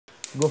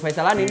Gue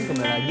Faisal Lanin,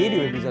 kembali lagi di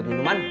webisode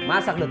Minuman,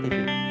 Masak.tv.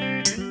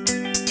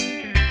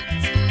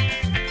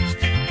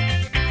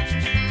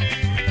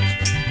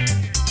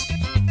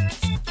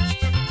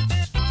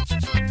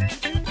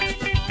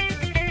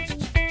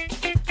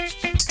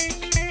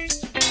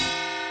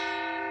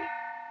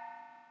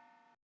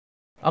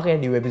 Oke,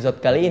 di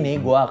episode kali ini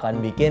gue akan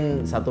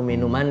bikin satu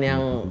minuman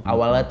yang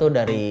awalnya tuh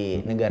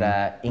dari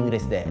negara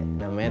Inggris deh,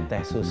 namanya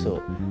teh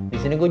susu. Di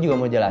sini gue juga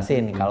mau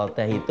jelasin kalau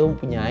teh itu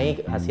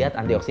mempunyai khasiat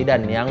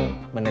antioksidan yang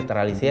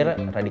menetralisir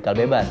radikal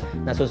bebas.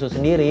 Nah, susu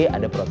sendiri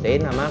ada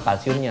protein sama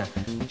kalsiumnya.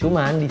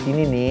 Cuman di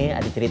sini nih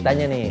ada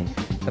ceritanya nih.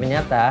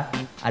 Ternyata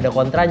ada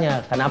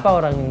kontranya. Kenapa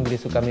orang Inggris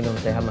suka minum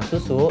teh sama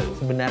susu?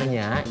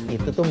 Sebenarnya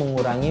itu tuh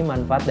mengurangi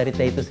manfaat dari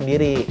teh itu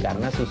sendiri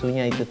karena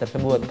susunya itu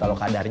tersebut. Kalau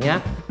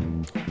kadarnya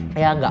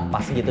ya nggak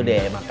pas gitu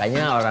deh,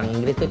 makanya orang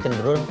Inggris tuh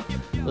cenderung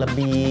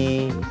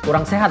lebih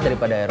kurang sehat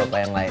daripada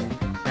Eropa yang lain.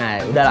 Nah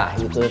udahlah,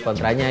 itu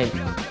kontranya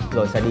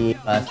nggak usah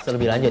dibahas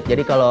lebih lanjut.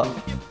 Jadi kalau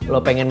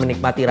lo pengen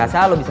menikmati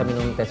rasa, lo bisa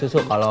minum teh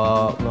susu.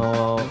 Kalau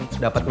mau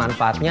dapat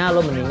manfaatnya,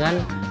 lo mendingan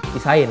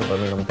pisahin. Kalau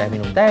minum teh,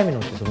 minum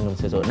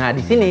susu. Nah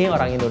di sini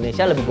orang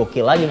Indonesia lebih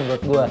gokil lagi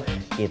menurut gue.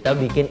 Kita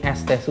bikin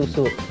es teh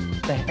susu,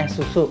 teh es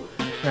susu.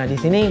 Nah di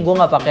sini gue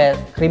nggak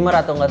pakai creamer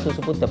atau nggak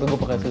susu putih, tapi gue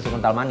pakai susu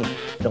kental manis.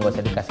 Udah nggak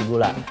usah dikasih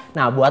gula.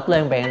 Nah buat lo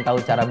yang pengen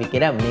tahu cara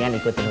bikinnya, mendingan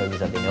ikutin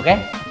webisode ini, oke?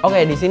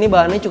 Oke, di sini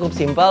bahannya cukup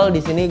simpel.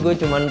 Di sini gue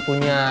cuman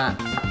punya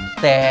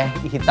teh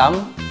hitam.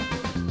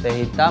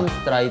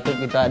 Setelah itu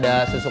kita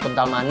ada susu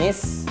kental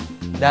manis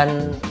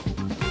dan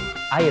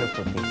air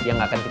putih yang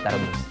akan kita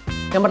rebus.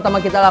 Yang pertama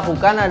kita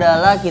lakukan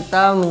adalah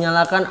kita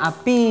menyalakan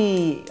api.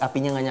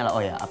 Apinya nggak nyala,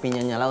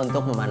 apinya nyala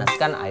untuk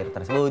memanaskan air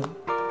tersebut.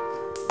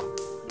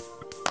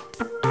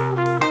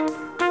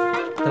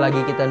 Lagi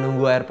kita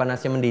nunggu air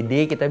panasnya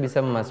mendidih, kita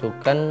bisa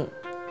memasukkan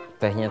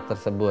tehnya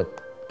tersebut.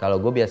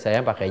 Kalau gue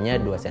biasanya pakainya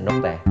 2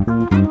 sendok teh.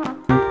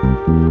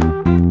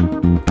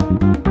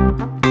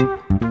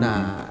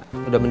 Nah,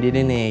 udah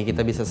mendidih nih,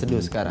 kita bisa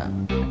seduh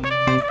sekarang.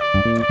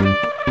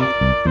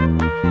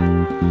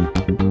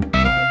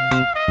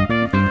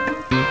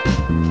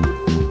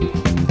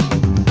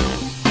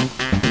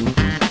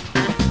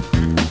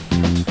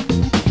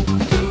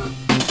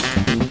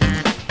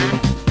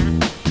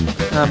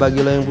 Nah,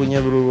 bagi lo yang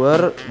punya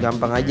brewer,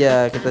 gampang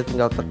aja, kita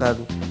tinggal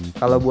tekan.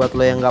 Kalau buat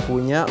lo yang nggak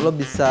punya, lo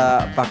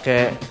bisa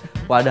pakai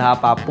wadah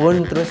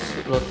apapun, terus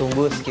lo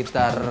tunggu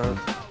sekitar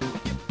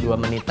 2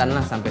 menitan lah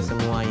sampai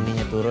semua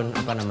ininya turun,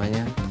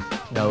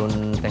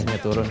 daun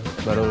tehnya turun,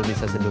 baru lo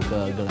bisa seduh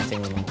ke gelas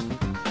yang lo mau.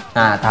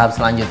 Nah, tahap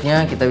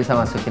selanjutnya kita bisa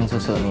masukin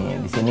susu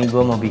nih. Di sini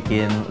gue mau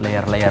bikin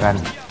layer-layeran.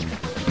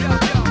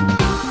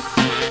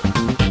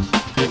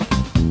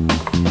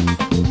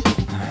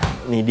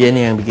 Nih dia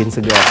nih yang bikin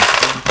segar.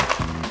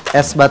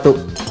 Es batu.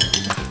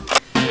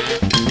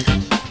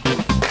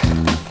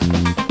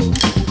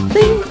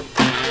 Ting.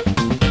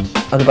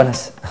 Aduh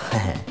panas.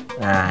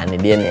 Nah ini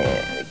dia nih,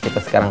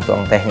 kita sekarang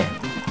tuang tehnya.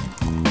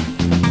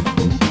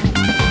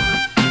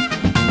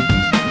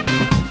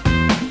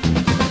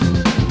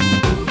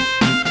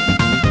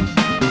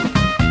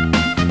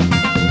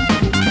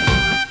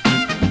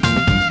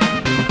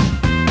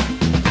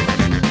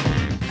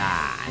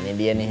 Nah ini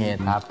dia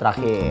nih tahap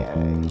terakhir,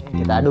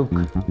 kita aduk.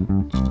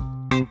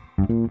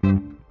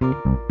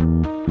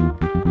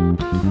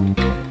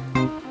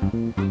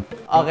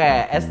 Oke,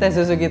 es teh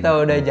susu kita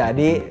udah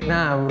jadi.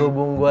 Nah,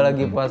 berhubung gue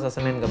lagi puasa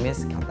Senin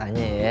Kemis,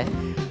 katanya ya,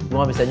 gue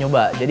nggak bisa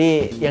nyoba.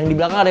 Jadi yang di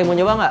belakang ada yang mau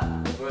nyoba nggak?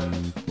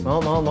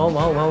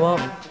 Mau.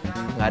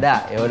 Nggak ada.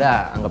 Ya udah,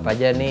 anggap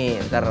aja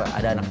nih, ntar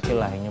ada anak kecil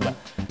lah yang nyoba.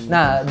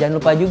 Nah, jangan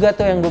lupa juga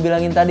tuh yang gue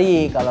bilangin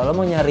tadi, kalau lo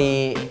mau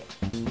nyari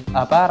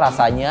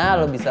rasanya,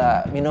 lo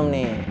bisa minum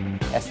nih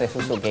es teh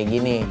susu kayak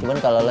gini. Cuman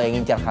kalau lo yang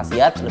ngincar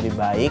khasiat, lebih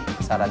baik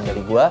saran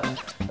dari gue,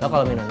 lo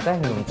kalau minum teh,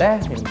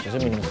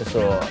 minum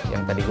susu.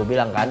 Yang tadi gue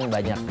bilang kan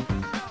banyak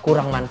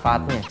kurang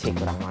manfaatnya,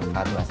 kurang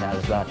manfaat, bahasa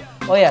halus banget.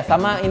 Oh ya,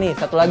 sama ini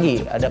satu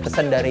lagi, ada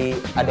pesan dari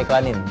adek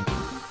Lanin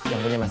yang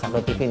punya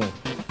Masak.tv nih.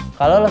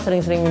 Kalau lo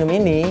sering-sering minum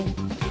ini,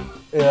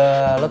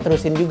 lo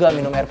terusin juga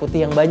minum air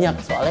putih yang banyak.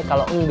 Soalnya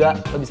kalau enggak,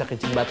 lo bisa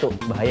kencing batu,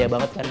 bahaya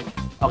banget kan.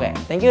 Oke,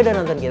 thank you udah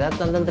nonton kita.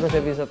 Tonton terus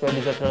episode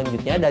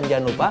selanjutnya. Dan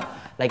jangan lupa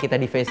like kita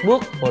di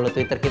Facebook, follow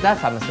Twitter kita,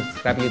 sama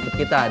subscribe YouTube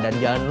kita. Dan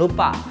jangan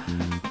lupa,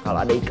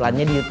 kalau ada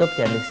iklannya di YouTube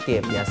jangan di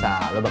skip.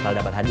 Biasa, lo bakal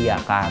dapat hadiah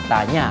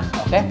katanya.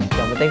 Oke,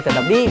 yang penting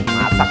tetap di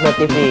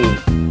Masak.tv.